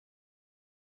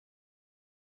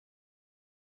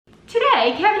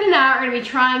Today, Kevin and I are going to be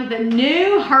trying the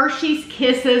new Hershey's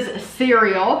Kisses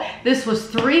cereal. This was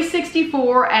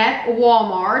 $3.64 at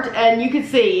Walmart, and you can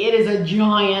see it is a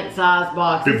giant size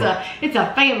box. It's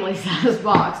a family size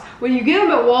box. When you get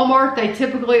them at Walmart, they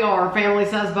typically are family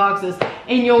size boxes,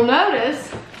 and you'll notice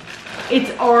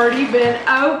it's already been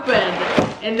opened,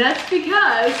 and that's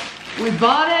because we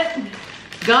bought it,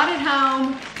 got it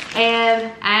home,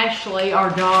 and Ashley, our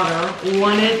daughter,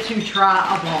 wanted to try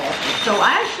a bowl. So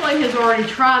Ashley has already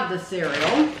tried the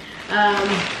cereal.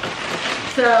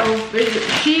 So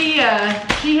she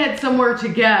had somewhere to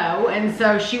go, and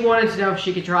so she wanted to know if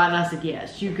she could try it, and I said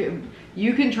yes, you can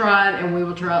try it, and we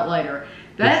will try it later.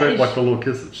 It's shaped like the little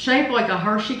kisses. Shaped like a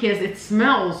Hershey Kiss. It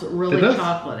smells really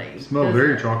chocolatey. It smells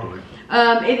very chocolatey.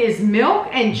 It is milk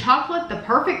and chocolate, the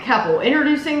perfect couple.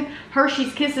 Introducing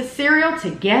Hershey's Kisses cereal,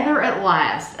 together at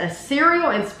last. A cereal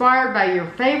inspired by your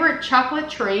favorite chocolate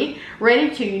treat,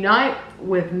 ready to unite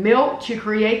with milk to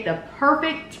create the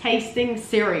perfect tasting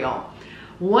cereal.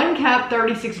 1 cup,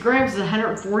 36 grams is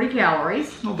 140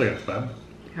 calories. I don't think that's bad.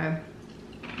 Okay.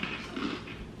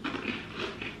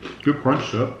 Good crunch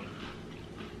to it.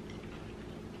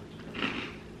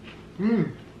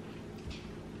 Mmm.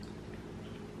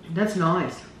 That's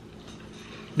nice.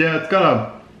 Yeah, it's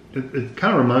got it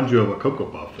kind of reminds you of a Cocoa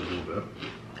Puff a little bit.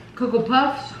 Cocoa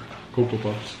Puffs? Cocoa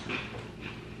Puffs.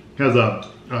 It has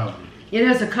it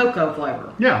has a cocoa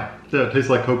flavor. Yeah, it tastes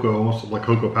like cocoa, almost like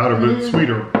cocoa powder, but it's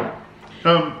sweeter.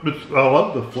 I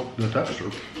love the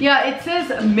texture. Yeah, it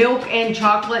says milk and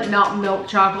chocolate, not milk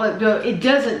chocolate. It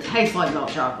doesn't taste like milk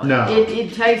chocolate. No.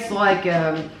 It tastes like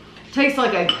a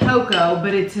cocoa,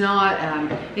 but it's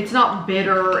not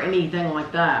bitter or anything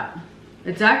like that.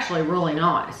 It's actually really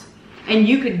nice, and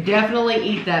you could definitely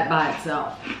eat that by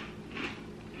itself.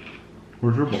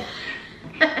 Where's your bowl?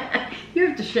 You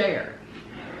have to share.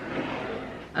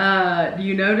 Do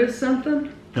you notice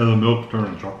something? Yeah, the milk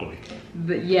turning chocolatey.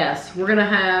 But yes, we're gonna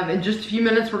have, in just a few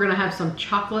minutes, we're gonna have some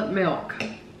chocolate milk.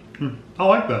 I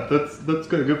like that. That's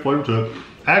got a good flavor to it.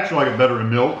 I actually like it better in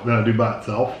milk than I do by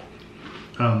itself.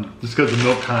 Just because the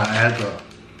milk kind of adds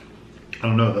I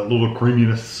don't know, that little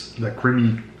creaminess, that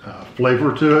creamy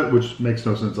flavor to it, which makes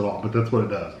no sense at all, but that's what it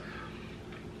does.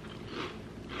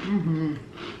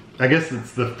 I guess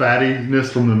it's the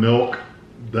fattiness from the milk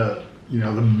that, the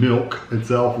milk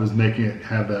itself is making it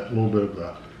have that little bit of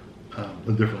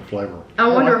a different flavor. I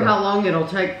wonder how long it'll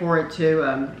take for it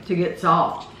to get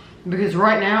soft, because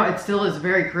right now it still is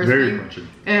very crispy. Very crunchy.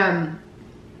 And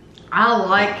I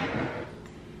like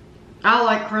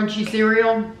crunchy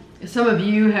cereal. Some of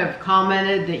you have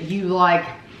commented that you like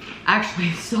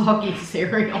actually soggy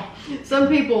cereal. Some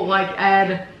people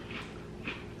add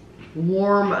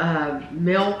warm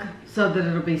milk so that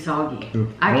it'll be soggy.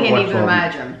 I can't even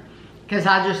imagine, because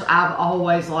I've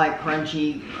always liked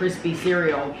crunchy, crispy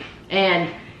cereal. And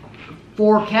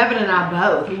for Kevin and I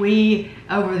both,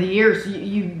 over the years,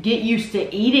 you get used to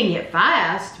eating it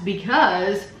fast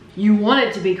because you want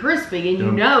it to be crispy,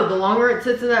 and the longer it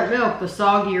sits in that milk, the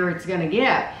soggier it's gonna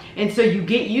get. And so you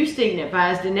get used to eating it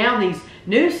fast, and now these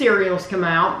new cereals come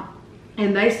out,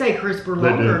 and they stay crisper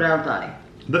longer, don't they?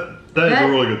 That is a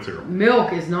really good cereal.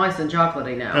 Milk is nice and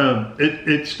chocolatey now.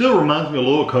 It still reminds me a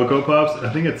little of Cocoa Puffs. I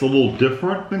think it's a little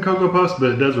different than Cocoa Puffs,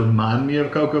 but it does remind me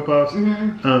of Cocoa Puffs.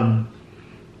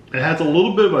 It has a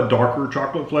little bit of a darker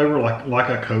chocolate flavor, like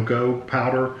a cocoa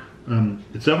powder.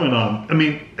 It's definitely not,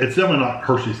 it's definitely not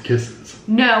Hershey's Kisses.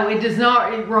 No, it does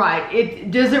not,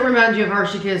 does it remind you of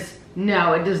Hershey Kiss?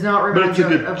 No, it does not remind you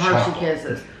of Hershey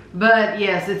Kisses. But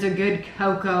yes, it's a good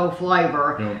cocoa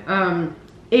flavor. Yeah.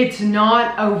 It's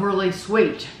not overly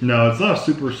sweet. No, it's not a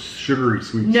super sugary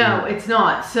sweet cereal. It's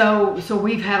not. So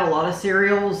we've had a lot of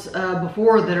cereals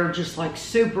before that are just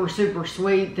super, super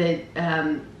sweet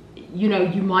that,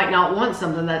 you might not want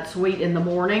something that's sweet in the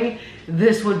morning.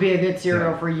 This would be a good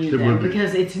cereal for you then,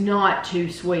 because it's not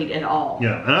too sweet at all.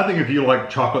 Yeah, and I think if you like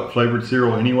chocolate flavored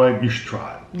cereal anyway, you should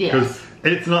try it. Yes. Because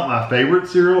it's not my favorite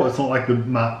cereal. It's not like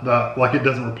like it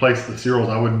doesn't replace the cereals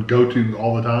I wouldn't go to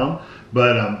all the time.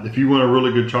 But if you want a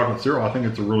really good chocolate cereal, I think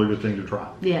it's a really good thing to try.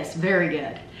 Yes, very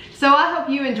good. So I hope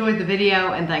you enjoyed the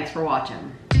video, and thanks for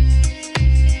watching.